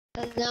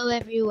Hello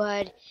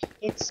everyone,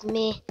 it's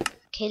me,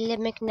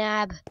 Caleb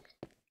McNabb,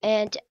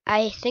 and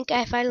I think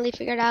I finally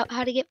figured out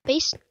how to get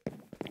face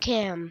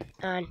cam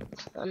on.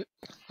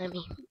 Let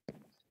me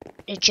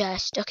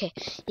adjust. Okay,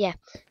 yeah.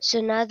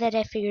 So now that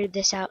I figured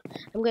this out,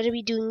 I'm gonna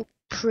be doing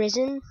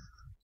prison.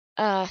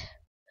 Uh,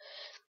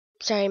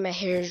 sorry, my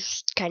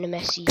hair's kind of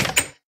messy.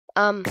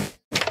 Um,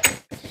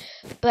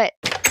 but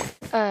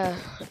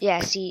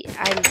yeah. See,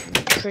 I'm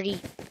pretty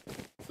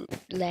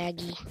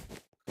laggy,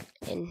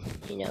 and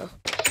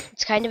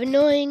it's kind of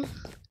annoying.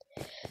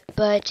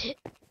 But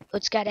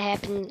what's got to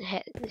happen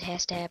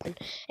has to happen.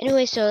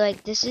 Anyway, so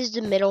like this is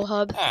the middle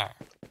hub,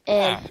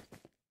 and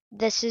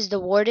this is the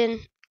warden.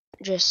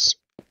 Just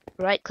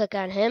right click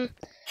on him,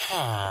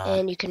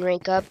 and you can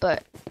rank up.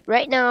 But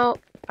right now,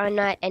 I'm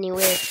not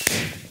anywhere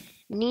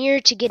near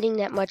to getting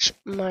that much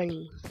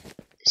money.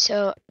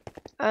 So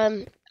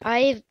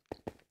I've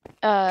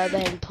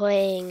been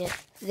playing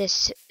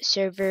this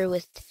server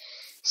with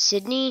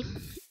Sydney,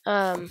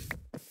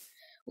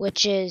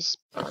 which is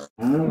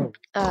I'll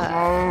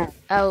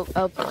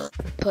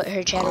put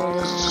her channel in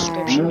the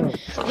description.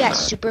 We got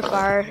super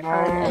far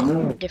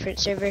on a different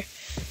server,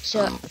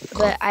 so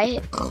but I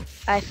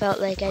felt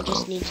like I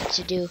just needed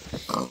to do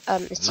a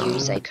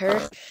series like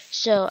her.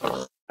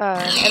 So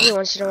every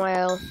once in a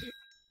while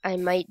I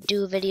might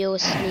do a video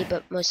with Sydney,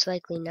 but most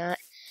likely not.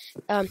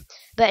 But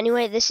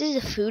anyway, this is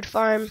a food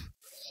farm,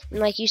 and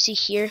like you see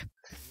here,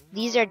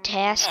 these are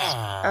tasks.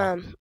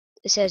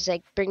 It says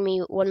like bring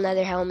me one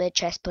leather helmet,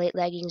 chest plate,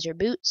 leggings, or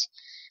boots.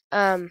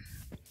 And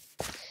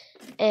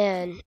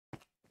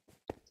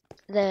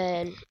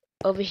then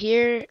over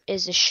here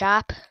is a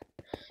shop.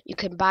 You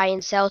can buy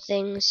and sell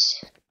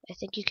things. I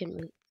think you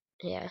can,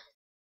 yeah.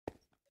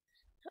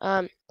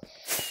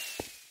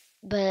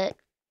 But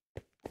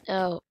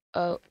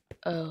okay.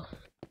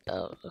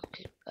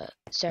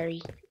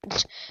 Sorry.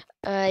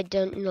 I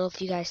don't know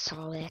if you guys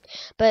saw that,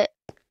 but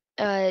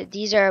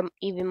these are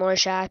even more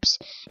shops.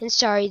 And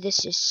sorry,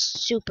 this is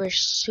super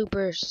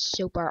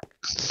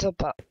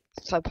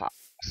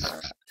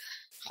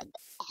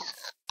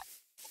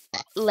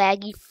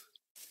laggy.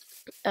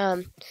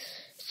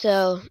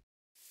 So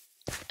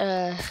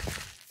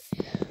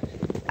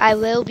I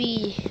will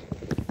be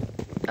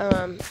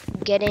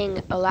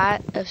getting a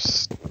lot of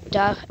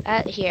stuff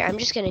out here. I'm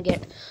just gonna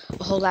get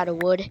a whole lot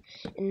of wood,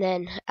 and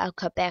then I'll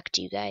cut back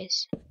to you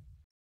guys.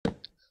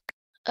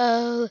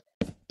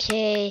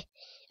 Okay,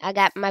 I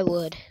got my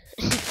wood.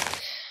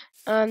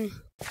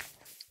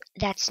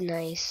 That's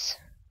nice.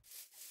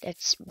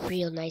 That's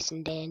real nice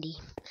and dandy.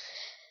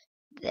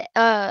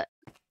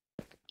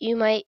 You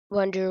might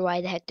wonder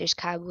why the heck there's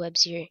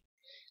cobwebs here.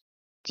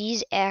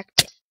 These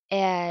act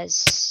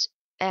as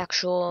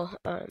actual,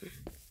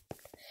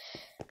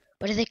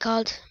 what are they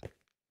called?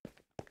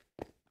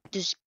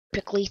 Those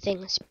prickly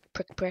things.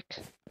 Prick.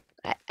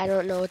 I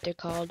don't know what they're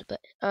called,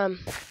 but,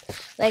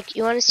 like,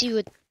 you want to see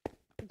what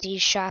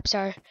these shops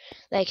are?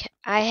 Like,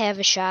 I have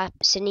a shop.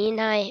 Sydney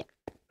and I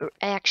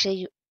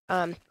actually,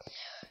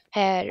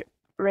 had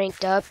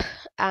ranked up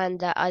on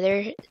the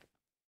other,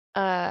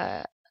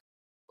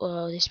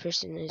 well, this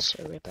person is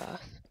a ripoff.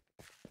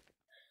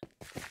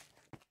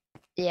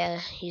 Yeah,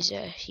 he's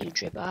a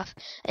huge ripoff.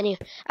 Anyway,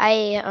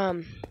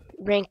 I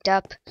ranked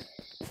up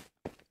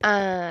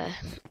a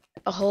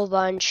whole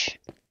bunch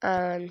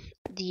on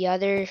the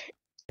other.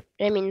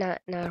 I mean,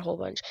 not a whole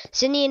bunch.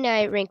 Sydney and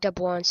I ranked up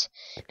once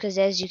because,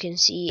 as you can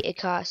see, it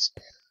costs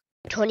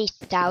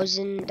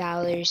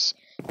 $20,000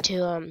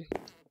 to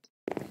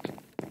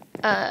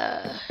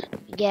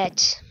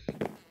get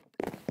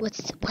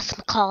what's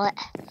call it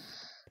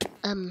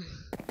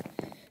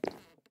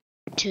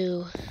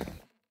to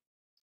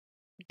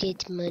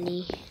get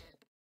money.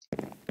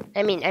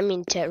 I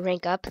mean to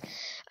rank up.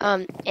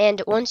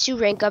 And once you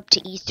rank up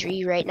to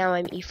E3, right now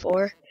I'm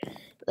E4.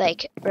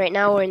 Like right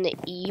now we're in the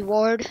E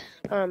ward.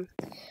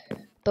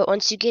 But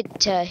once you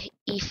get to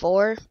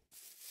E4,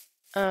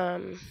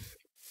 I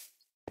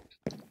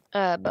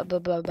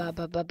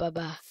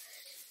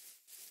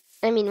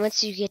mean,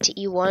 once you get to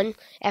E1,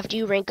 after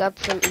you rank up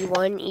from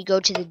E1, you go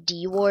to the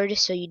D ward,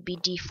 so you'd be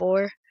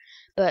D4.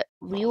 But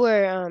we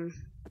were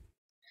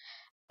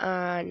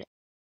on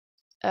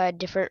a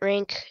different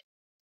rank.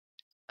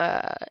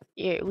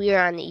 We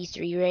are on the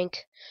E3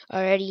 rank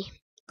already,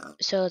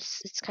 so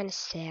it's kind of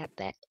sad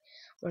that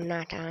we're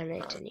not on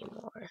it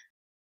anymore.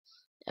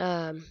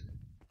 Well,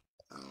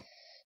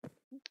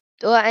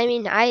 I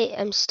mean, I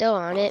am still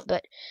on it,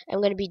 but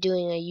I'm gonna be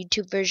doing a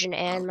YouTube version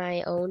and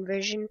my own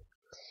version.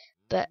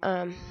 But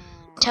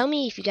tell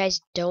me if you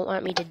guys don't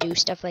want me to do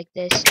stuff like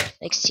this,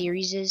 like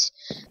series.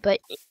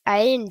 But I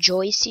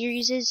enjoy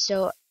series,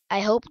 so I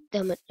hope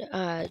the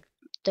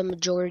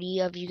majority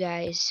of you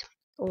guys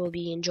will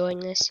be enjoying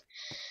this.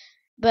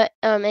 But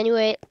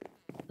anyway,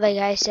 like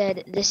I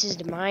said, this is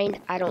the mine.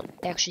 I don't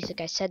actually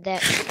think I said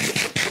that.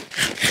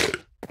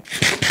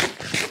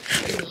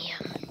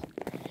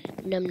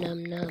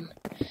 Num.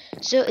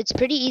 So it's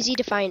pretty easy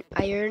to find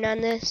iron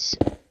on this.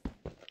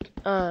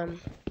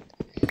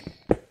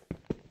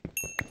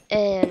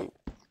 And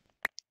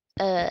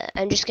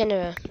I'm just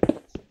gonna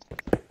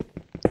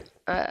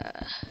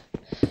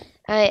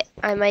I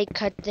might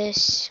cut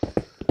this.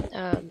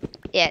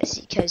 Yes,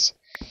 because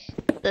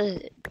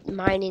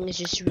mining is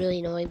just really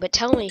annoying. But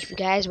tell me if you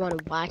guys want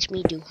to watch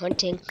me do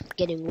hunting,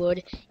 getting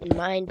wood, and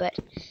mine. But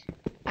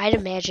I'd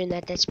imagine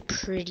that that's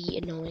pretty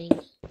annoying.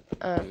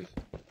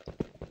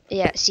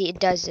 Yeah, see, it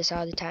does this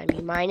all the time.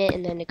 You mine it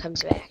and then it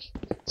comes back.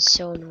 It's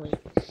so annoying.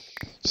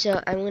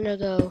 So I'm gonna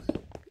go.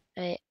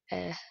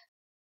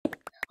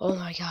 Oh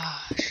my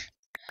gosh!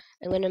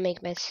 I'm gonna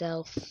make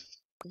myself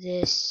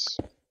this.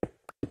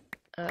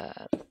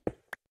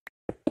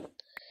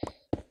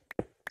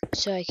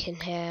 So I can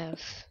have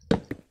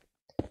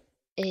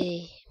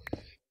a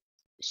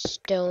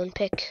stone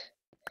pick.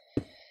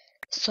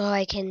 So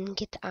I can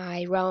get the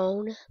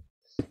iron.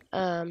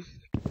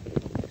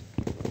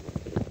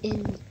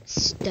 And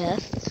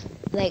stuff.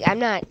 Like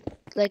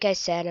like I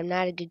said, I'm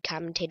not a good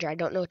commentator. I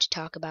don't know what to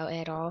talk about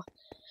at all.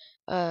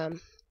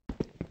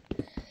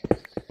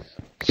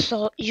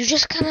 So you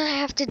just kind of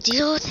have to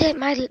deal with it,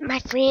 my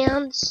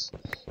friends.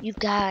 You've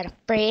got a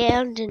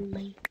friend in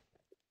me.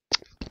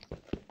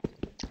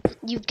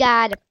 You've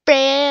got a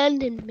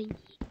friend in me.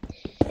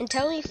 And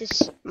tell me if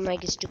this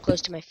mic is too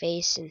close to my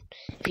face, and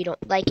if you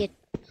don't like it,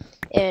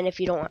 and if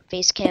you don't want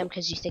face cam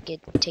because you think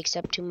it takes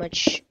up too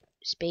much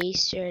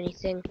space or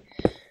anything.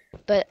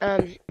 But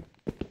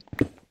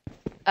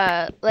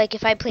like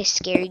if I play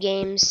scary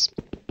games,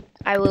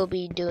 I will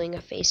be doing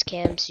a face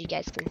cam so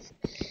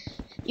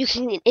you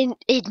can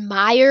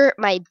admire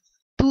my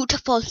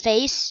beautiful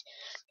face.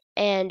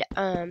 And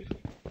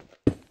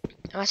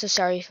also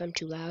sorry if I'm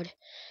too loud,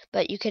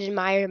 but you can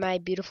admire my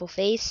beautiful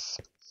face,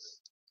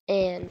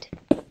 and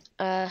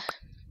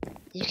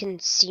you can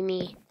see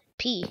me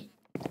pee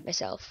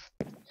myself.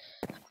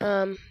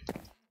 Ooh,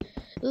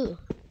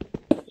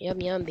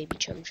 yum yum, baby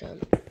chum chum.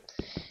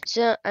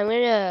 So I'm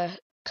gonna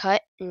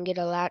cut and get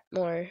a lot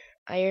more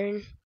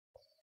iron,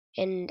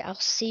 and I'll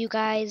see you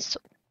guys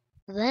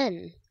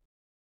then.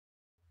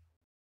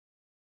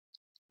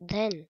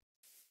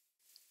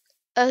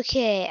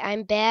 Okay,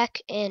 I'm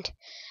back, and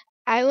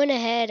I went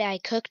ahead. I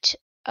cooked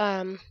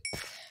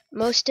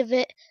most of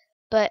it,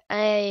 but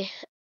I'm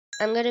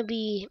gonna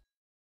be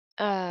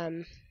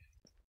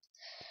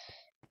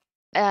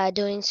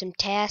doing some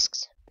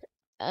tasks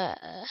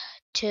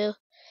too.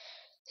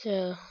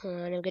 So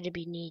I'm gonna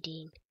be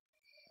needing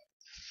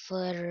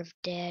flutter of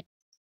dead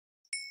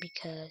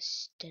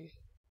because then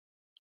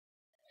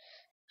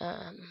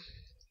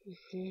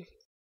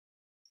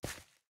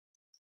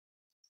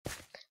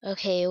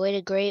okay, what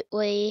a great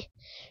way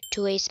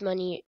to waste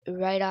money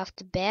right off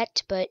the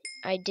bat, but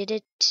I did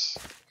it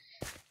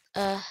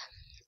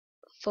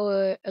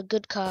for a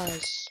good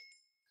cause.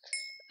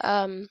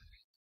 A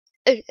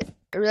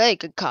really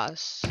good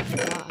cause.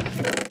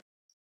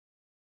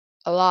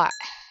 A lot.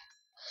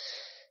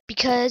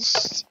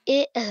 Because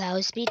it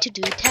allows me to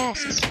do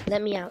tasks.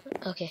 Let me out.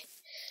 Okay.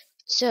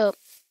 So,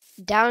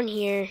 down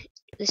here,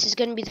 this is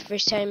going to be the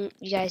first time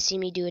you guys see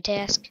me do a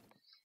task.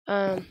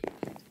 Down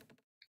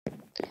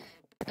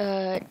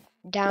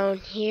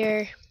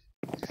here,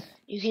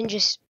 you can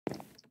just,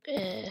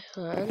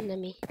 hold on, let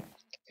me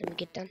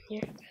get down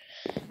here.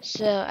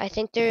 So, I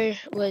think there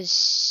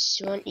was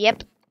one,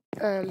 yep.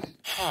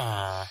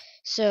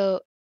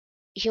 So,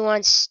 he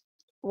wants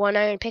 1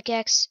 iron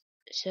pickaxe.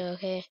 So,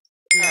 okay.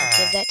 I'll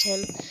give that to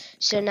him.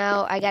 So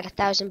now I got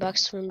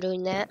 $1,000 from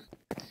doing that.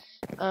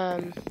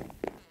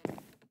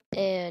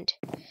 And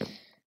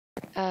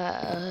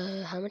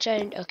how much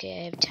iron?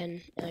 Okay, I have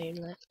 10 iron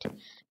left.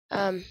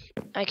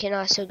 I can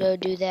also go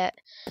do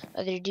that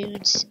other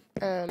dude's.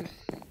 I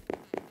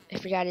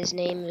forgot his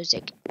name. It was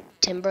like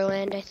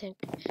Timberland, I think.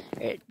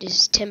 Or this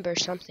is Timber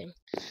something.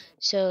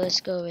 So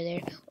let's go over there.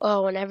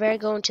 Oh, whenever I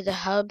go into the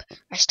hub,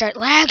 I start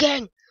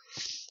lagging.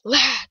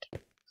 Lag.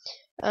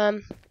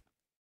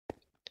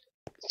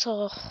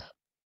 So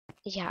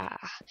yeah,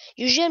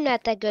 usually I'm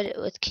not that good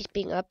with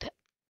keeping up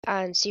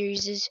on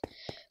series,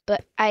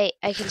 but I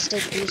can still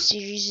do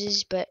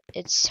series, but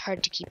it's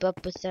hard to keep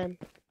up with them.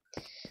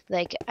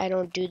 Like I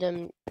don't do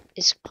them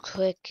as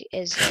quick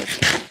as like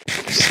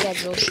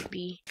schedule should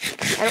be.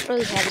 I don't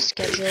really have a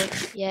schedule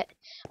yet.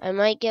 I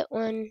might get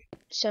one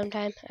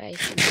sometime. I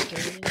think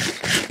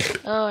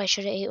scared. Oh, I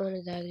should have ate one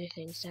of the other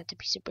things, not the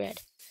piece of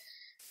bread.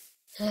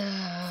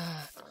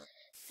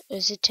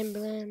 Is it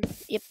Timberland?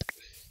 Yep.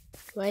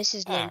 Why is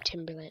his name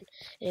Timberland?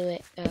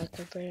 Anyway,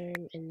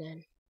 confirm, and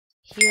then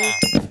here.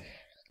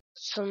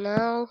 So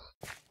now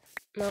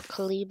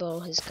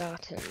Kalibo has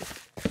gotten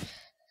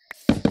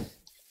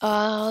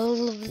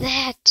all of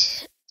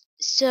that.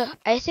 So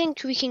I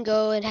think we can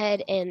go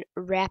ahead and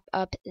wrap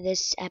up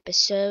this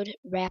episode.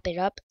 Wrap it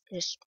up.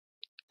 Just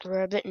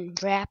grab it and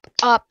wrap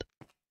up.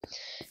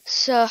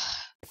 So,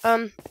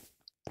 I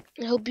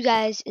hope you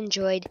guys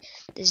enjoyed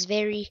this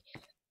very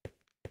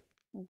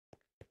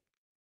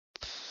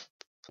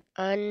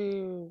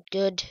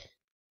ungood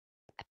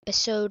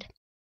episode.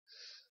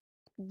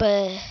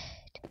 But,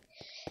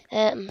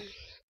 I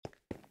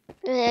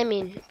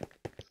mean,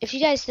 if you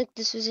guys think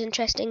this was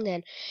interesting,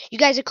 then you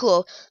guys are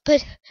cool.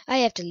 But I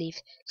have to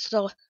leave.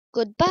 So,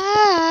 goodbye!